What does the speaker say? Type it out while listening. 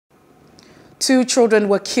2 children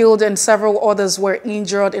were killed and several others were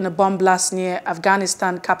injured in a bomb blast near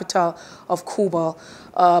Afghanistan capital of Kabul.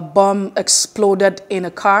 A bomb exploded in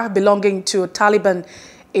a car belonging to a Taliban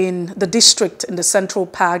in the district in the central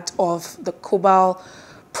part of the Kabul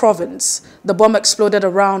province. The bomb exploded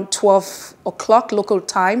around 12 o'clock local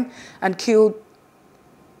time and killed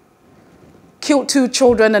 2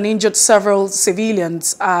 children and injured several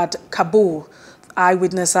civilians at Kabul.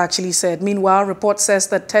 Eyewitness actually said. Meanwhile, report says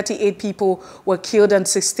that 38 people were killed and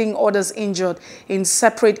 16 others injured in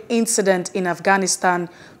separate incident in Afghanistan,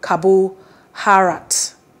 Kabul,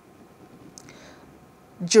 Herat,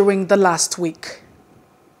 during the last week.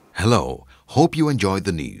 Hello, hope you enjoyed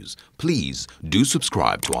the news. Please do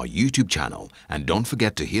subscribe to our YouTube channel and don't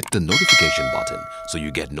forget to hit the notification button so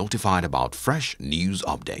you get notified about fresh news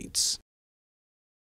updates.